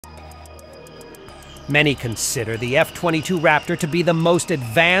Many consider the F-22 Raptor to be the most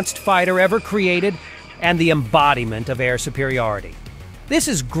advanced fighter ever created and the embodiment of air superiority. This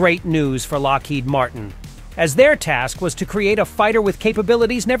is great news for Lockheed Martin, as their task was to create a fighter with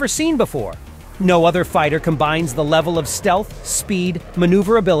capabilities never seen before. No other fighter combines the level of stealth, speed,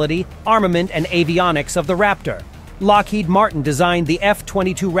 maneuverability, armament, and avionics of the Raptor. Lockheed Martin designed the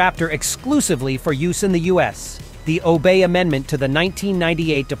F-22 Raptor exclusively for use in the U.S. The Obey Amendment to the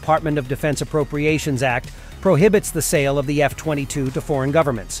 1998 Department of Defense Appropriations Act prohibits the sale of the F-22 to foreign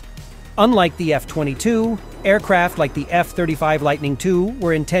governments. Unlike the F-22, aircraft like the F-35 Lightning II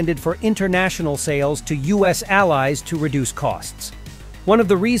were intended for international sales to U.S. allies to reduce costs. One of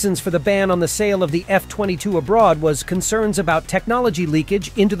the reasons for the ban on the sale of the F-22 abroad was concerns about technology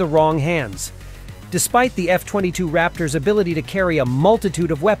leakage into the wrong hands. Despite the F-22 Raptor's ability to carry a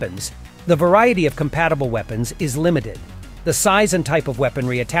multitude of weapons, the variety of compatible weapons is limited. The size and type of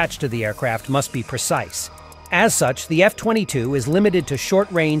weaponry attached to the aircraft must be precise. As such, the F-22 is limited to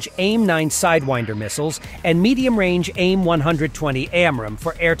short-range AIM-9 Sidewinder missiles and medium-range AIM-120 AMRAAM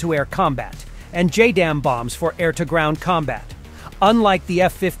for air-to-air combat, and JDAM bombs for air-to-ground combat. Unlike the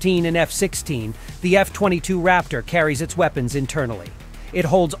F-15 and F-16, the F-22 Raptor carries its weapons internally. It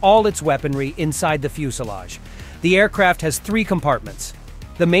holds all its weaponry inside the fuselage. The aircraft has 3 compartments.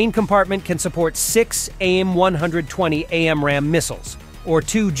 The main compartment can support 6 AIM-120 AMRAAM missiles, or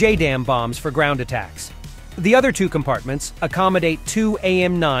 2 JDAM bombs for ground attacks. The other 2 compartments accommodate 2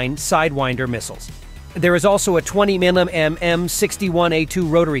 AIM-9 Sidewinder missiles. There is also a 20mm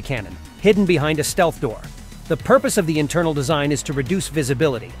M61A2 rotary cannon, hidden behind a stealth door. The purpose of the internal design is to reduce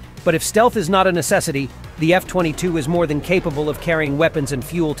visibility, but if stealth is not a necessity, the F-22 is more than capable of carrying weapons and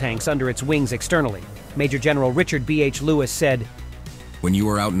fuel tanks under its wings externally. Major General Richard B.H. Lewis said, "When you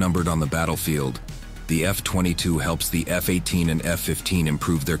are outnumbered on the battlefield, the F-22 helps the F-18 and F-15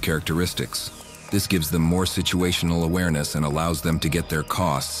 improve their characteristics. This gives them more situational awareness and allows them to get their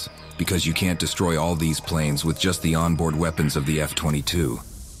costs, because you can't destroy all these planes with just the onboard weapons of the F-22.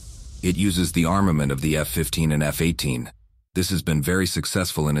 It uses the armament of the F-15 and F-18. This has been very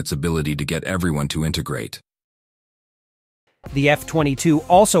successful in its ability to get everyone to integrate." The F-22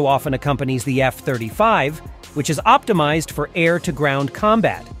 also often accompanies the F-35, which is optimized for air-to-ground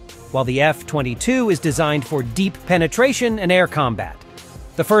combat, while the F-22 is designed for deep penetration and air combat.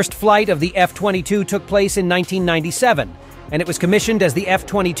 The first flight of the F-22 took place in 1997, and it was commissioned as the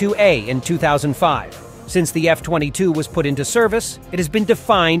F-22A in 2005. Since the F-22 was put into service, it has been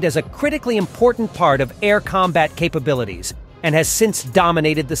defined as a critically important part of air combat capabilities and has since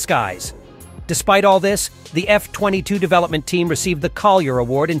dominated the skies. Despite all this, the F-22 development team received the Collier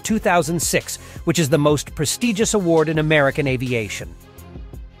Award in 2006, which is the most prestigious award in American aviation.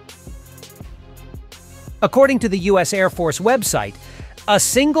 According to the U.S. Air Force website, a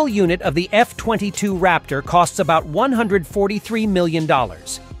single unit of the F-22 Raptor costs about $143 million.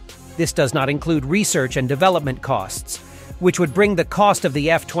 This does not include research and development costs, which would bring the cost of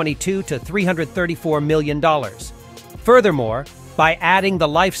the F-22 to $334 million. Furthermore, by adding the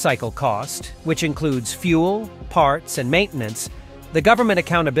life cycle cost, which includes fuel, parts, and maintenance, the Government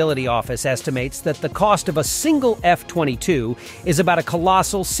Accountability Office estimates that the cost of a single F-22 is about a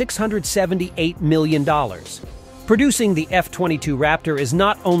colossal $678 million. Producing the F-22 Raptor is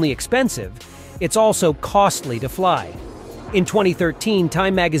not only expensive, it's also costly to fly. In 2013,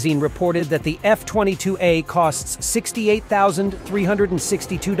 Time magazine reported that the F-22A costs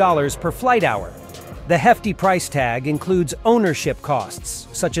 $68,362 per flight hour. The hefty price tag includes ownership costs,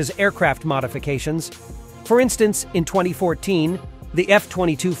 such as aircraft modifications. For instance, in 2014, the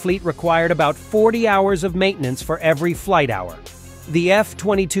F-22 fleet required about 40 hours of maintenance for every flight hour. The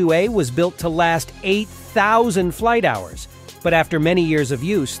F-22A was built to last 8,000 flight hours, but after many years of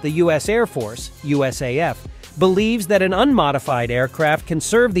use, the U.S. Air Force, USAF, believes that an unmodified aircraft can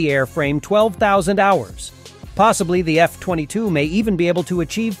serve the airframe 12,000 hours. Possibly the F-22 may even be able to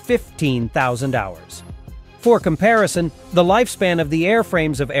achieve 15,000 hours. For comparison, the lifespan of the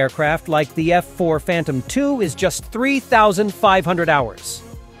airframes of aircraft like the F-4 Phantom II is just 3,500 hours.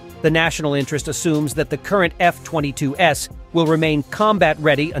 The national interest assumes that the current F-22S will remain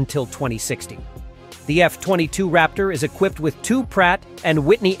combat-ready until 2060. The F-22 Raptor is equipped with 2 Pratt and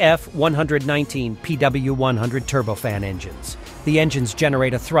Whitney F-119 PW100 turbofan engines. The engines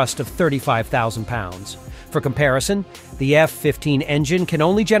generate a thrust of 35,000 pounds. For comparison, the F-15 engine can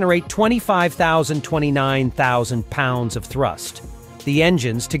only generate 29,000 pounds of thrust. The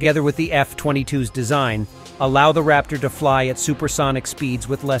engines, together with the F-22's design, allow the Raptor to fly at supersonic speeds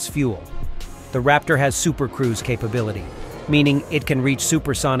with less fuel. The Raptor has supercruise capability, meaning it can reach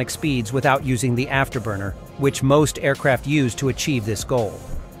supersonic speeds without using the afterburner, which most aircraft use to achieve this goal.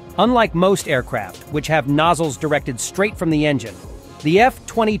 Unlike most aircraft, which have nozzles directed straight from the engine, the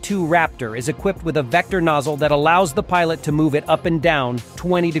F-22 Raptor is equipped with a vector nozzle that allows the pilot to move it up and down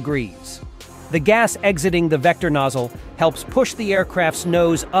 20 degrees. The gas exiting the vector nozzle helps push the aircraft's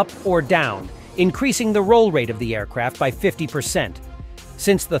nose up or down, increasing the roll rate of the aircraft by 50%.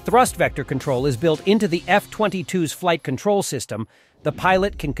 Since the thrust vector control is built into the F-22's flight control system, the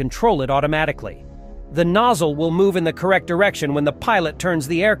pilot can control it automatically. The nozzle will move in the correct direction when the pilot turns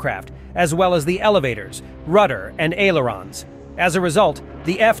the aircraft, as well as the elevators, rudder, and ailerons. As a result,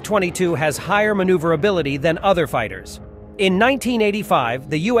 the F-22 has higher maneuverability than other fighters. In 1985,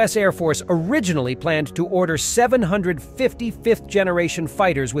 the U.S. Air Force originally planned to order 750 fifth-generation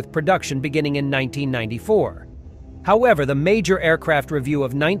fighters with production beginning in 1994. However, the Major Aircraft Review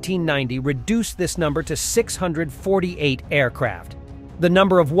of 1990 reduced this number to 648 aircraft. The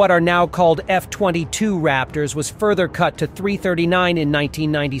number of what are now called F-22 Raptors was further cut to 339 in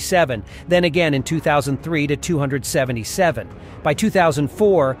 1997, then again in 2003 to 277. By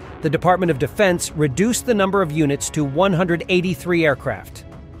 2004, the Department of Defense reduced the number of units to 183 aircraft.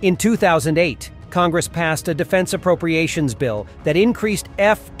 In 2008, Congress passed a Defense Appropriations Bill that increased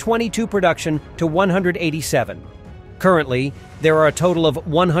F-22 production to 187. Currently, there are a total of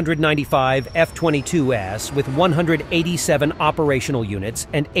 195 F-22s with 187 operational units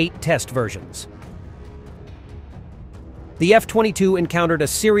and 8 test versions. The F-22 encountered a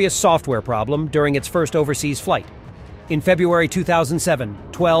serious software problem during its first overseas flight. In February 2007,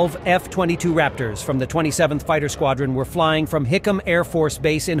 12 F-22 Raptors from the 27th Fighter Squadron were flying from Hickam Air Force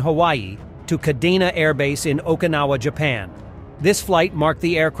Base in Hawaii to Kadena Air Base in Okinawa, Japan. This flight marked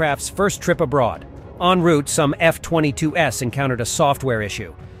the aircraft's first trip abroad. En route, some F-22s encountered a software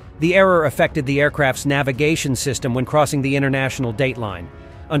issue. The error affected the aircraft's navigation system when crossing the international dateline.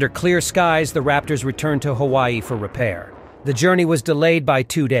 Under clear skies, the Raptors returned to Hawaii for repair. The journey was delayed by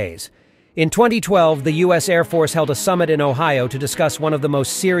 2 days. In 2012, the U.S. Air Force held a summit in Ohio to discuss one of the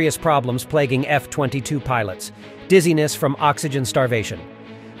most serious problems plaguing F-22 pilots: dizziness from oxygen starvation.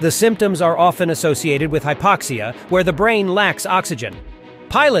 The symptoms are often associated with hypoxia, where the brain lacks oxygen.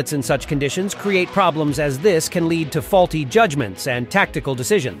 Pilots in such conditions create problems, as this can lead to faulty judgments and tactical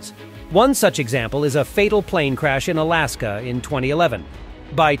decisions. One such example is a fatal plane crash in Alaska in 2011.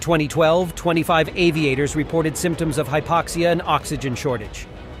 By 2012, 25 aviators reported symptoms of hypoxia and oxygen shortage.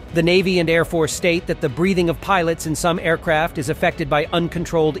 The Navy and Air Force state that the breathing of pilots in some aircraft is affected by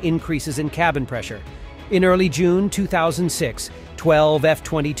uncontrolled increases in cabin pressure. In early June 2006, 12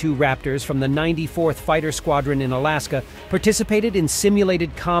 F-22 Raptors from the 94th Fighter Squadron in Alaska participated in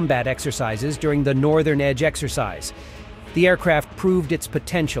simulated combat exercises during the Northern Edge exercise. The aircraft proved its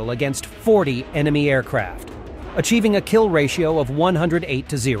potential against 40 enemy aircraft, achieving a kill ratio of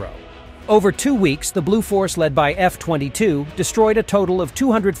 108-0. Over 2 weeks, the Blue Force, led by F-22, destroyed a total of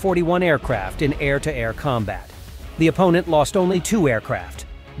 241 aircraft in air-to-air combat. The opponent lost only 2 aircraft.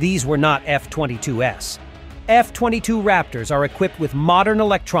 These were not F-22s. F-22 Raptors are equipped with modern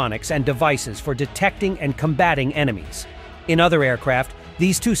electronics and devices for detecting and combating enemies. In other aircraft,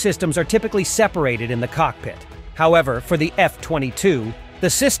 these two systems are typically separated in the cockpit. However, for the F-22, the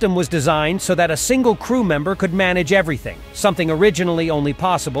system was designed so that a single crew member could manage everything, something originally only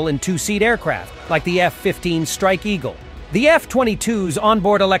possible in 2-seat aircraft, like the F-15 Strike Eagle. The F-22's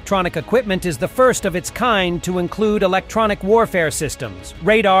onboard electronic equipment is the first of its kind to include electronic warfare systems,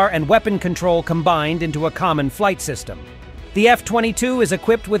 radar and weapon control combined into a common flight system. The F-22 is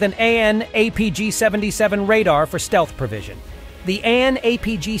equipped with an AN/APG-77 radar for stealth provision. The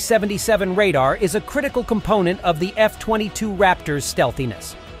AN/APG-77 radar is a critical component of the F-22 Raptor's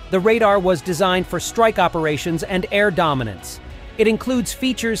stealthiness. The radar was designed for strike operations and air dominance. It includes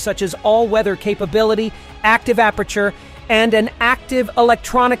features such as all-weather capability, active aperture, and an active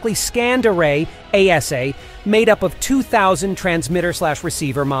electronically scanned array, ASA, made up of 2,000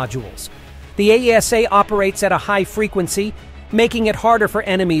 transmitter/receiver modules. The ASA operates at a high frequency, making it harder for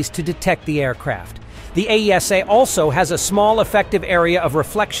enemies to detect the aircraft. The AESA also has a small effective area of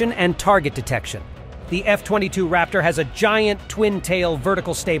reflection and target detection. The F-22 Raptor has a giant twin-tail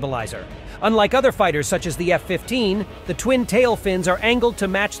vertical stabilizer. Unlike other fighters such as the F-15, the twin tail fins are angled to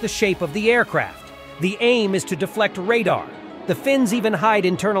match the shape of the aircraft. The aim is to deflect radar. The fins even hide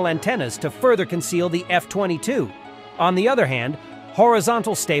internal antennas to further conceal the F-22. On the other hand,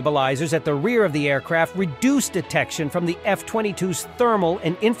 horizontal stabilizers at the rear of the aircraft reduce detection from the F-22's thermal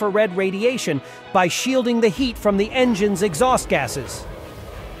and infrared radiation by shielding the heat from the engine's exhaust gases.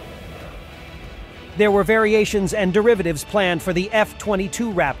 There were variations and derivatives planned for the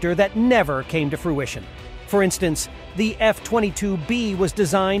F-22 Raptor that never came to fruition. For instance, the F-22B was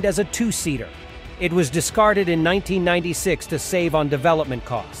designed as a 2-seater. It was discarded in 1996 to save on development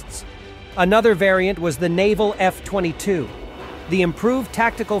costs. Another variant was the naval F-22, the improved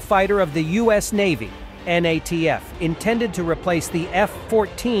tactical fighter of the U.S. Navy, NATF, intended to replace the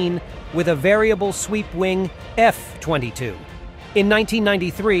F-14 with a variable sweep wing F-22. In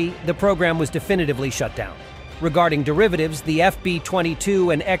 1993, the program was definitively shut down. Regarding derivatives, the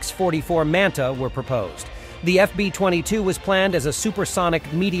FB-22 and X-44 Manta were proposed. The FB-22 was planned as a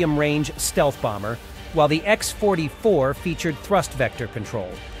supersonic medium-range stealth bomber, while the X-44 featured thrust vector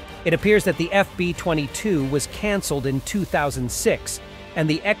control. It appears that the FB-22 was canceled in 2006, and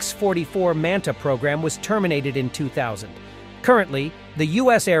the X-44 Manta program was terminated in 2000. Currently, the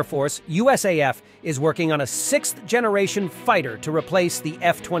U.S. Air Force, USAF, is working on a sixth-generation fighter to replace the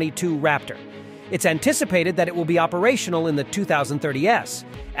F-22 Raptor. It's anticipated that it will be operational in the 2030s.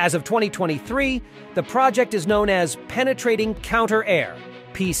 As of 2023, the project is known as Penetrating Counter-Air,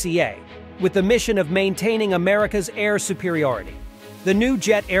 PCA, with the mission of maintaining America's air superiority. The new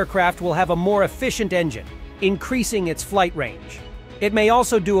jet aircraft will have a more efficient engine, increasing its flight range. It may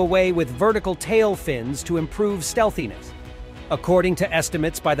also do away with vertical tail fins to improve stealthiness. According to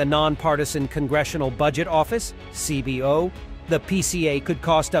estimates by the Nonpartisan Congressional Budget Office, CBO, the PCA could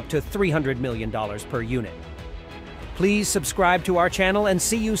cost up to $300 million per unit. Please subscribe to our channel and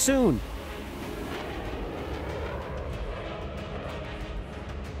see you soon.